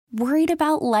Worried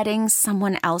about letting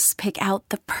someone else pick out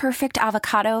the perfect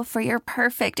avocado for your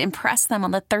perfect impress them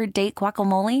on the third date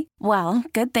guacamole? Well,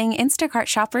 good thing Instacart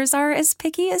shoppers are as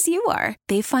picky as you are.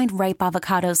 They find ripe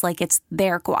avocados like it's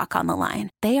their guac on the line.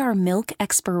 They are milk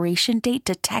expiration date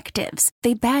detectives.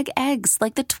 They bag eggs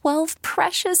like the 12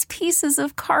 precious pieces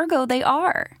of cargo they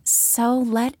are. So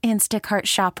let Instacart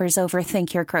shoppers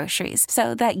overthink your groceries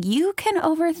so that you can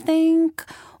overthink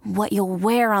what you'll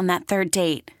wear on that third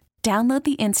date. Download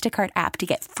the Instacart app to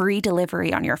get free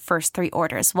delivery on your first 3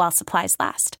 orders while supplies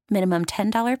last. Minimum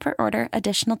 $10 per order.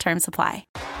 Additional terms apply.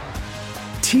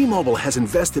 T-Mobile has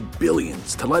invested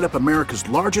billions to light up America's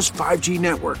largest 5G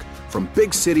network, from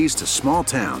big cities to small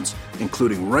towns,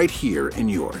 including right here in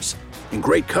yours. And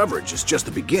great coverage is just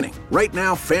the beginning. Right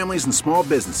now, families and small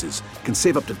businesses can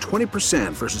save up to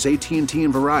 20% versus AT&T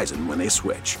and Verizon when they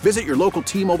switch. Visit your local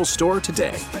T-Mobile store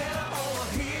today.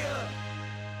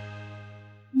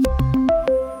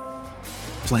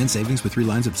 Plan savings with 3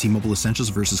 lines of T-Mobile Essentials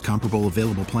versus comparable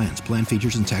available plans. Plan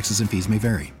features and taxes and fees may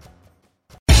vary.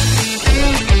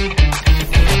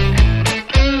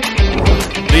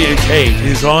 Leah Kate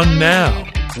is on now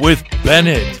with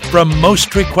Bennett from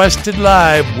Most Requested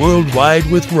Live Worldwide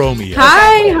with Romeo.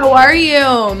 Hi, how are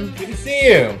you? Good to see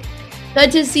you.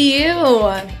 Good to see you.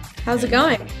 How's it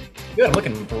going? Good, I'm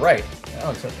looking bright.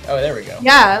 Oh, there we go.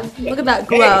 Yeah, look at that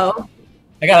glow.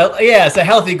 It's a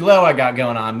healthy glow I got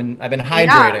going on. I've been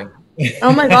hydrating. Yeah.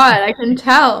 Oh my God, I can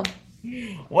tell.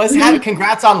 What's happening?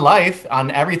 Congrats on life,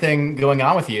 on everything going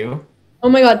on with you. Oh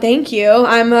my God, thank you.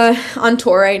 I'm on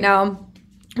tour right now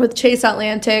with Chase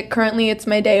Atlantic. Currently, it's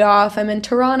my day off. I'm in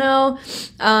Toronto.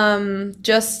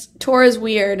 Just tour is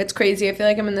weird. It's crazy. I feel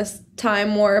like I'm in this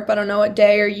time warp. I don't know what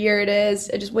day or year it is.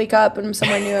 I just wake up and I'm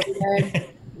somewhere new every day.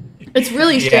 It's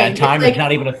really strange. Yeah, time is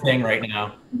not even a thing right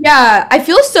now. Yeah, I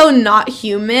feel so not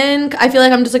human. I feel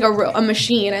like I'm just like a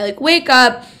machine. I like wake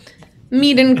up,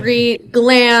 meet and greet,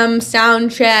 glam,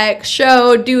 sound check,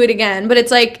 show, do it again. But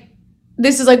it's like,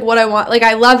 this is like what I want. Like,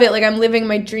 I love it. Like, I'm living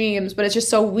my dreams, but it's just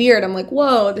so weird. I'm like,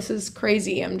 whoa, this is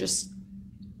crazy. It's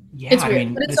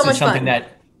weird, but it's so much fun.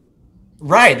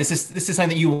 Right. This is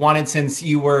something that you wanted since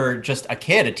you were just a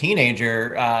kid, a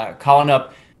teenager, calling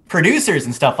up producers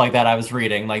and stuff like that. I was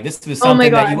reading, like, this was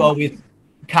something that you always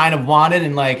kind of wanted,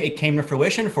 and like it came to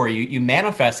fruition for you. You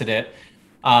manifested it.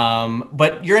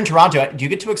 But you're in Toronto. Do you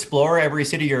get to explore every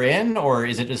city you're in, or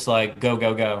is it just like go,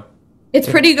 go, go? It's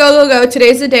pretty go, go, go.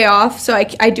 Today's the day off, so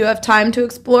I do have time to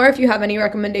explore if you have any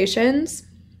recommendations.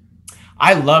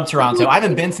 I love Toronto. I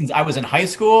haven't been since I was in high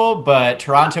school, but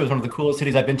Toronto is one of the coolest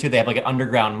cities I've been to. They have like an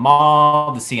underground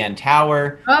mall, the CN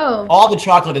Tower. Oh. All the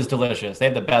chocolate is delicious. They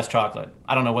have the best chocolate.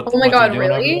 I don't know what. Oh my God,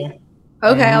 really?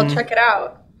 Okay, I'll check it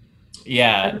out.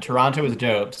 Yeah, Toronto is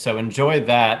dope. So enjoy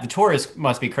that. The tour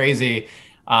must be crazy.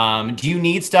 Do you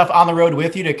need stuff on the road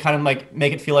with you to kind of like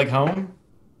make it feel like home?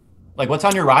 Like, what's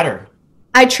on your rider?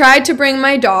 I tried to bring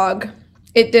my dog.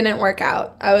 It didn't work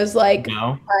out. I was like,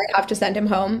 no. I have to send him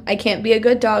home. I can't be a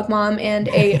good dog mom and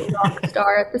a rock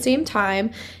star at the same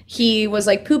time. He was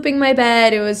like pooping my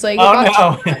bed. It was like,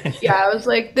 oh no. Yeah, I was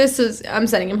like, I'm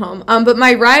sending him home. But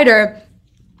my rider,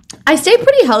 I stay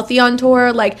pretty healthy on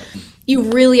tour. Like, you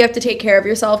really have to take care of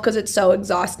yourself because it's so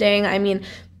exhausting. I mean,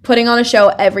 putting on a show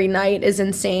every night is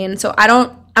insane. So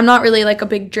I'm not really like a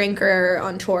big drinker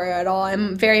on tour at all.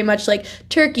 I'm very much like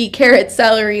turkey, carrot,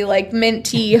 celery, like mint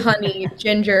tea, honey,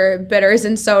 ginger, bitters,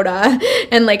 and soda,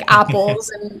 and like apples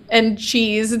and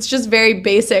cheese. It's just very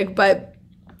basic, but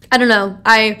I don't know.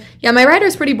 My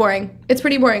rider's pretty boring. It's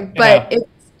pretty boring, but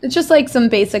it's just like some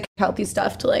basic healthy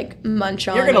stuff to like munch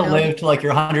on. You're gonna live to like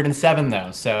you're 107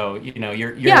 though, so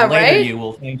your later right? you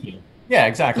will thank you. Yeah,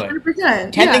 exactly.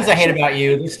 100%. 10 Things I Hate About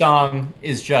You. This song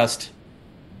is just.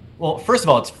 Well, first of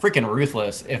all, it's freaking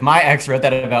ruthless. If my ex wrote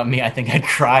that about me, I think I'd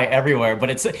cry everywhere. But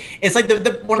it's like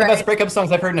the one of the best breakup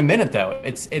songs I've heard in a minute, though.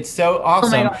 It's so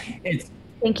awesome. Oh my God.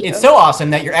 Thank you. It's so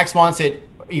awesome that your ex wants it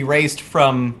erased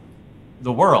from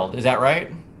the world. Is that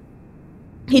right?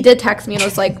 He did text me and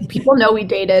was like, people know we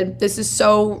dated. This is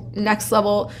so next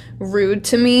level rude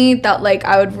to me that like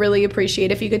I would really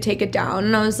appreciate if you could take it down.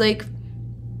 And I was like,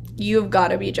 you've got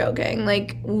to be joking.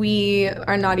 Like, we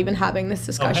are not even having this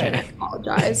discussion. Okay. I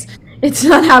apologize. It's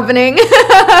not happening.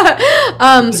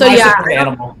 So yeah.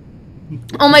 Animal.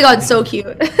 Oh my God, so cute.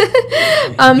 So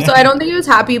I don't think he was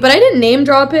happy, but I didn't name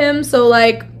drop him. So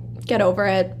like, get over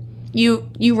it. You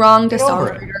wronged a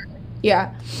songwriter.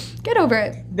 Yeah. Get over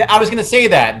it. I was gonna say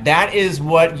that. That is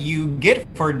what you get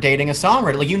for dating a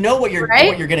songwriter. Like, you know what you're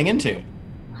getting into.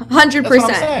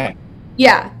 100%.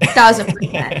 Yeah,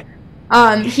 1,000%.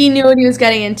 He knew what he was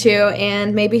getting into,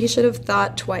 and maybe he should have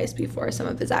thought twice before some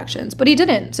of his actions, but he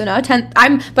didn't. So now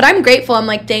I'm grateful. I'm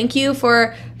like, thank you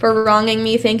for wronging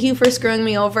me. Thank you for screwing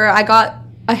me over. I got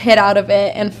a hit out of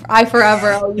it, and I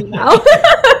forever owe you now.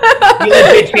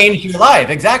 It changed your life,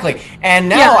 exactly. And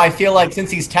now I feel like since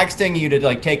he's texting you to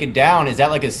like take it down, is that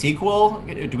like a sequel?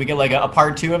 Do we get like a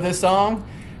part 2 of this song?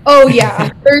 Oh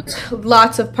yeah, there's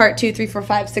lots of part 2, 3, 4,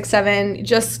 5, 6, 7.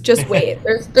 Just wait.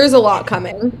 There's a lot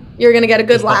coming. You're gonna get a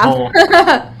good laugh.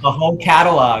 The whole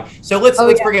catalog. So let's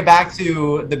bring it back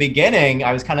to the beginning.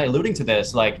 I was kind of alluding to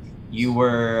this. Like you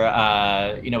were,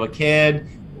 a kid.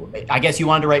 I guess you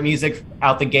wanted to write music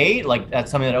out the gate. Like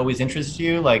that's something that always interests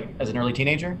you. Like as an early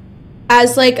teenager.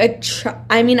 As like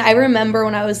I remember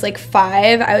when I was like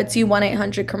 5, I would see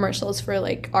 1-800 commercials for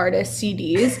like artist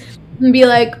CDs and be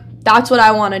like, that's what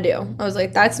I want to do. I was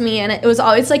like, that's me. And it was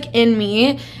always like in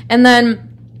me. And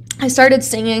then I started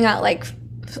singing at like,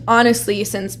 honestly,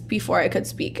 since before I could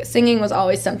speak. Singing was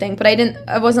always something, but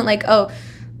I wasn't like, oh,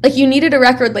 like you needed a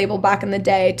record label back in the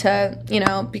day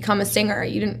to, become a singer.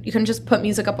 You couldn't just put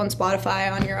music up on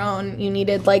Spotify on your own. You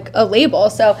needed like a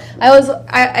label. So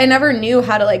I never knew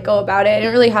how to like go about it. I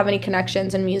didn't really have any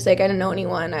connections in music. I didn't know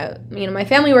anyone. My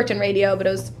family worked in radio, but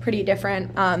it was pretty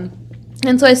different.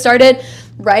 And so I started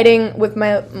writing with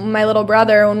my little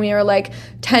brother when we were like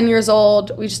 10 years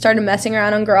old. We just started messing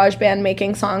around on GarageBand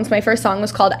making songs. My first song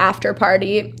was called After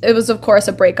Party. It was, of course,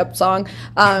 a breakup song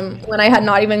when I had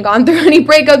not even gone through any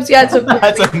breakups yet. So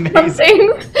that's amazing.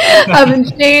 Things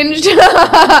haven't changed.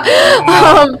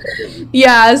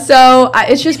 So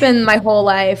it's just been my whole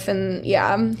life. And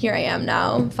here I am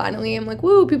now. Finally, I'm like,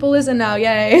 woo, people listen now.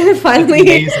 Yay.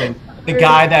 Finally. That's amazing. The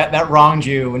guy that wronged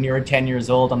you when you were 10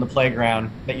 years old on the playground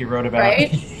that you wrote about.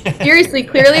 Right? Seriously,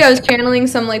 clearly I was channeling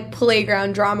some like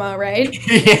playground drama, right?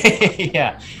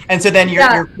 Yeah. And so then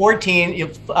you're 14, you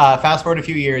fast forward a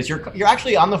few years, you're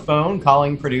actually on the phone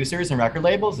calling producers and record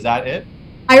labels, is that it?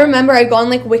 I remember I'd go on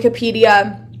like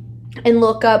Wikipedia and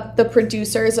look up the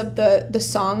producers of the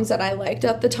songs that I liked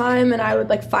at the time, and I would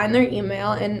like find their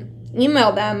email and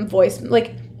email them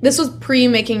this was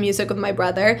pre-making music with my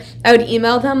brother. I would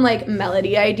email them like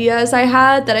melody ideas I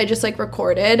had that I just like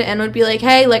recorded and would be like,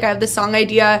 hey, like I have this song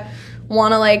idea,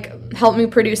 want to like help me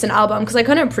produce an album? Because I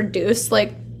couldn't produce,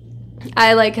 like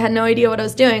I like had no idea what I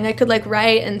was doing. I could like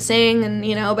write and sing and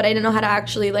but I didn't know how to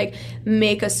actually like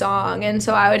make a song. And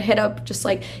so I would hit up just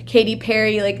like Katy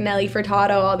Perry, like Nelly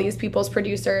Furtado, all these people's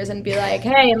producers and be like,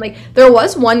 hey, and like there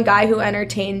was one guy who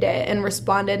entertained it and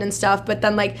responded and stuff, but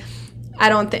then like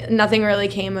nothing really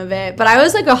came of it. But I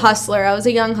was like a hustler. I was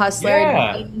a young hustler.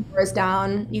 Yeah. Doors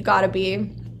down. You gotta be.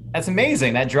 That's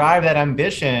amazing. That drive, that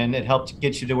ambition, it helped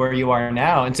get you to where you are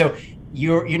now. And so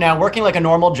you're now working like a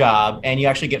normal job and you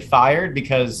actually get fired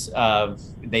because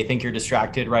they think you're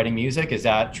distracted writing music. Is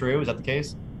that true? Is that the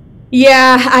case?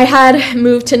 Yeah, I had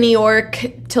moved to New York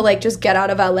to like just get out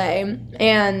of LA,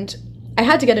 and I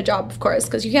had to get a job, of course,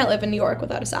 because you can't live in New York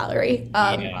without a salary.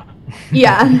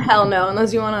 Yeah, hell no,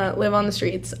 unless you want to live on the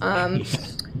streets. And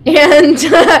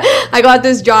I got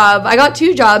this job. I got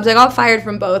 2 jobs. I got fired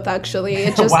from both, actually.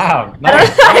 It just, wow.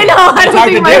 Nice. I know. I don't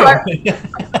think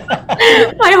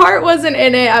my heart wasn't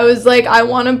in it. I was like, I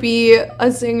want to be a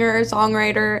singer,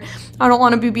 songwriter. I don't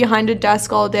want to be behind a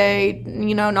desk all day,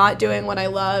 not doing what I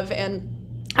love. And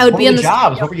I would be in the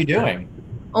jobs. studio. What were you doing?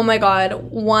 Oh my God.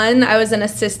 One, I was an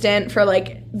assistant for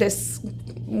like this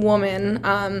woman.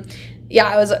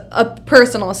 I was a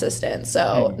personal assistant,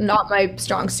 so not my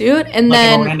strong suit. And like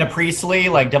then Miranda Priestley,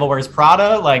 like Devil Wears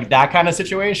Prada, like that kind of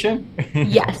situation.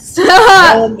 Yes.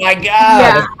 Oh my God.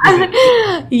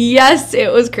 Yeah. Yes, it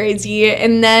was crazy.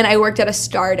 And then I worked at a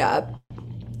startup.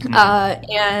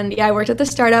 I worked at the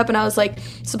startup, and I was like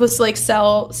supposed to like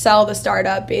sell the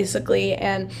startup basically,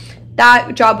 and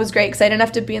that job was great because I didn't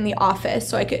have to be in the office,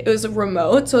 so it was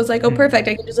remote. So I was like, oh, perfect.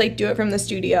 I can just like do it from the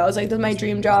studio. I was like, this is my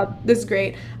dream job. This is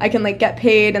great. I can like get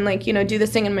paid and like, do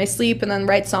this thing in my sleep and then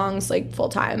write songs like full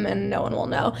time and no one will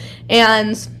know.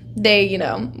 And they,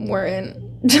 weren't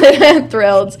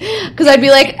thrilled because I'd be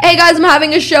like, hey guys, I'm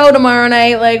having a show tomorrow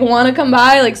night. Like, want to come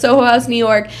by? Like Soho House, New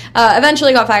York.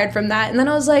 Eventually got fired from that. And then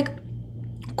I was like,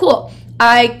 cool.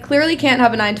 I clearly can't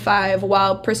have a 9-to-5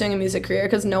 while pursuing a music career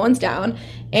because no one's down.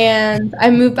 And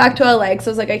I moved back to LA because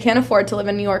I was like, I can't afford to live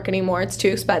in New York anymore. It's too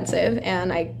expensive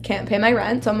and I can't pay my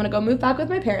rent. So I'm going to go move back with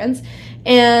my parents.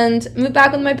 And moved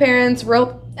back with my parents,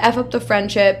 wrote F Up the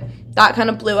Friendship. That kind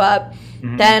of blew up.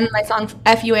 Mm-hmm. Then my song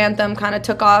F You Anthem kind of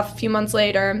took off a few months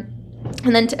later.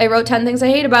 And then I wrote 10 Things I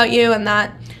Hate About You, and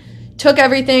that took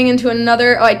everything into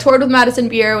another. I toured with Madison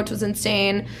Beer, which was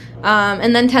insane.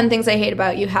 And then 10 Things I Hate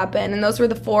About You happened. And those were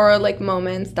the 4 like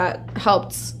moments that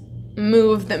helped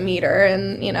move the meter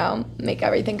and, you know, make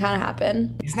everything kind of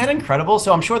happen. Isn't that incredible?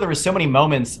 So I'm sure there were so many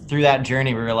moments through that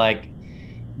journey where you're like,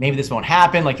 maybe this won't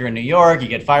happen. Like you're in New York, you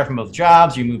get fired from both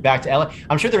jobs, you move back to LA.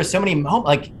 I'm sure there were so many moments,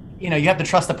 like, you know, you have to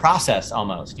trust the process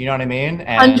almost. You know what I mean?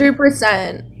 And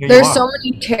 100%. There's so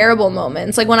many terrible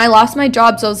moments. Like when I lost my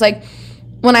jobs, I was like,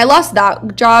 when I lost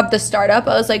that job, the startup,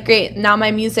 I was like, great, now my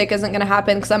music isn't going to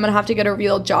happen because I'm going to have to get a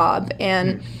real job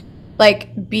and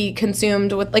like be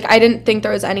consumed with, like, I didn't think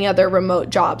there was any other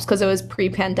remote jobs because it was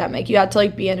pre-pandemic. You had to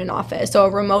like be in an office. So a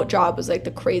remote job was like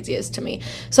the craziest to me.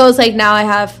 So I was like, now I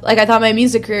have, like, I thought my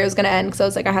music career was going to end because I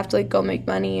was like, I have to like go make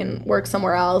money and work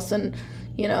somewhere else. And,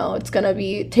 you know, it's going to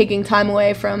be taking time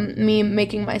away from me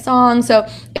making my song. So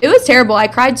it was terrible. I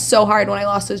cried so hard when I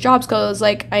lost those jobs because I was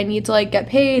like, I need to like get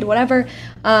paid, whatever.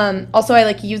 Also, I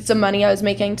like used some money I was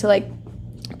making to like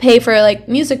pay for like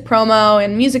music promo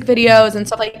and music videos and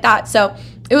stuff like that. So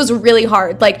it was really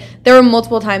hard. Like there were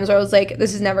multiple times where I was like,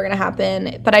 this is never going to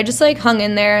happen. But I just like hung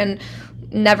in there and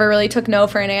never really took no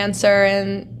for an answer.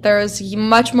 And there was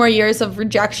much more years of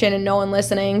rejection and no one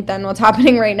listening than what's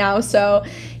happening right now. So,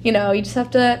 you know, you just have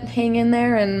to hang in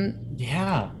there and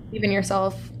believe in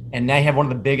yourself. And now you have one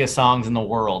of the biggest songs in the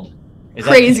world. Is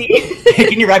crazy.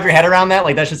 Can you wrap your head around that?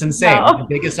 Like, that's just insane. No. The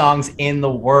biggest songs in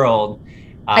the world.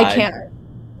 I can't.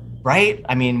 Right?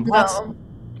 I mean, no.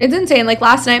 It's insane. Like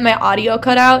last night, my audio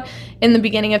cut out in the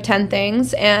beginning of 10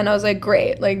 Things, and I was like,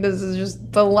 great. Like, this is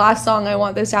just the last song I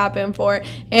want this to happen for.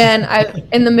 And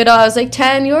in the middle, I was like,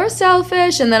 10, you're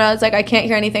selfish. And then I was like, I can't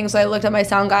hear anything. So I looked at my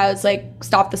sound guy. I was like,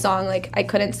 stop the song. Like, I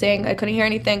couldn't sing. I couldn't hear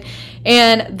anything.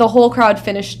 And the whole crowd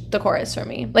finished the chorus for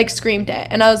me, like screamed it.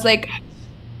 And I was like,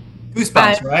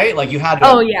 goosebumps, right? Like you had to.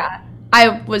 Oh, yeah.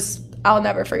 I'll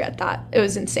never forget that. It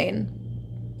was insane.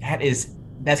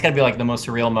 That's got to be like the most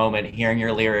surreal moment, hearing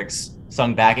your lyrics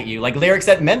sung back at you, like lyrics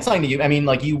that meant something to you. I mean,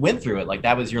 like you went through it, like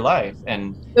that was your life,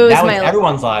 and that was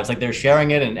everyone's lives. Like they're sharing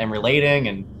it and relating.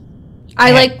 And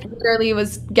I like literally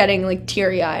was getting like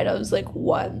teary eyed. I was like,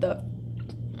 what the?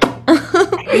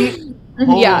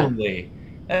 Holy,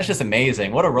 that's just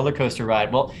amazing. What a roller coaster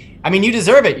ride. Well, I mean, you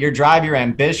deserve it. Your drive, your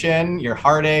ambition, your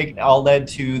heartache all led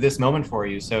to this moment for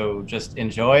you. So just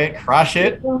enjoy it, crush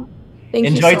it.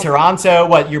 Enjoy Toronto.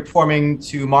 What, you're performing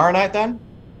tomorrow night then?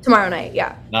 Tomorrow night,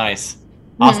 yeah. Nice.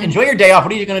 Awesome. Enjoy your day off.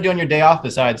 What are you going to do on your day off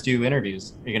besides do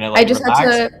interviews? Are you going to like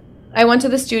relax? I went to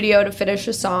the studio to finish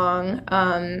a song.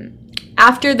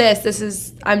 After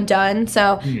this I'm done.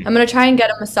 So I'm going to try and get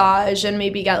a massage and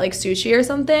maybe get like sushi or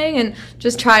something and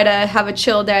just try to have a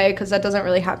chill day because that doesn't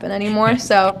really happen anymore.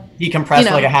 So decompress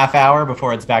for like a half hour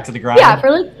before it's back to the grind. Yeah,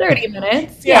 for like 30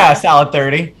 minutes. Yeah, solid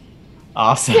 30.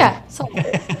 Awesome. Yeah.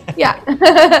 Yeah.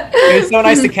 It was so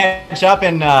nice to catch up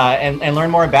and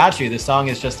learn more about you. This song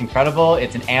is just incredible.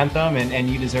 It's an anthem, and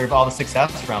you deserve all the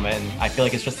success from it. And I feel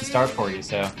like it's just the start for you.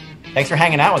 So thanks for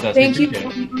hanging out with us. Thank you so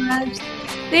much.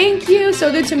 Thank you.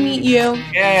 So good to meet you.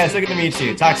 Yeah, so good to meet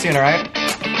you. Talk soon, all right?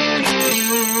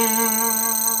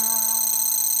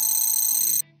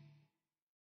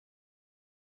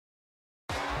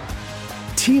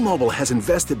 T-Mobile has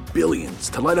invested billions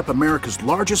to light up America's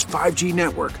largest 5G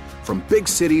network, from big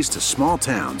cities to small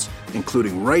towns,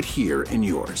 including right here in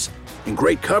yours. And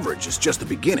great coverage is just the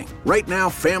beginning. Right now,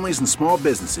 families and small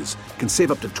businesses can save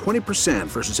up to 20%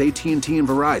 versus AT&T and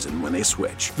Verizon when they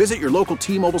switch. Visit your local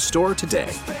T-Mobile store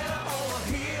today.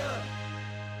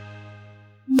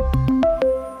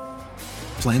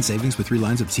 Plan savings with 3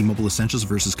 lines of T-Mobile Essentials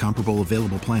versus comparable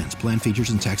available plans. Plan features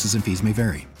and taxes and fees may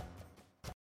vary.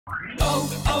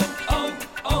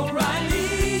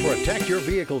 Protect your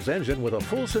vehicle's engine with a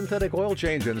full synthetic oil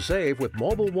change and save with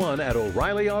Mobil 1 at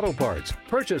O'Reilly Auto Parts.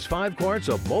 Purchase 5 quarts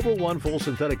of Mobil 1 full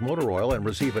synthetic motor oil and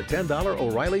receive a $10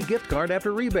 O'Reilly gift card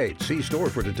after rebate. See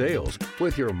store for details.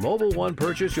 With your Mobil 1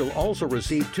 purchase, you'll also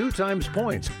receive 2 times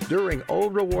points during O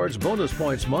Rewards Bonus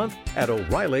Points Month at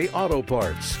O'Reilly Auto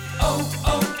Parts.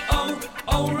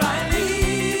 O'Reilly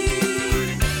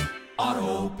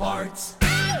Auto Parts.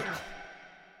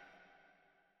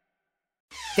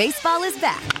 Baseball is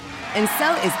back, and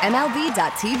so is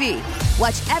MLB.tv.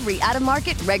 Watch every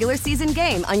out-of-market regular season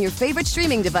game on your favorite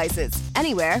streaming devices,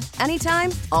 anywhere,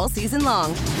 anytime, all season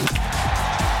long.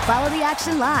 Follow the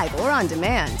action live or on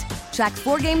demand. Track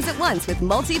 4 games at once with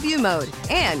multi-view mode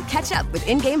and catch up with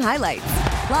in-game highlights.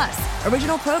 Plus,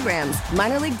 original programs,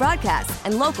 minor league broadcasts,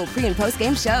 and local pre- and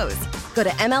post-game shows. Go to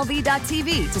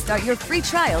MLB.tv to start your free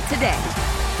trial today.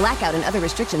 Blackout and other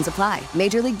restrictions apply.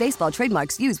 Major League Baseball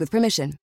trademarks used with permission.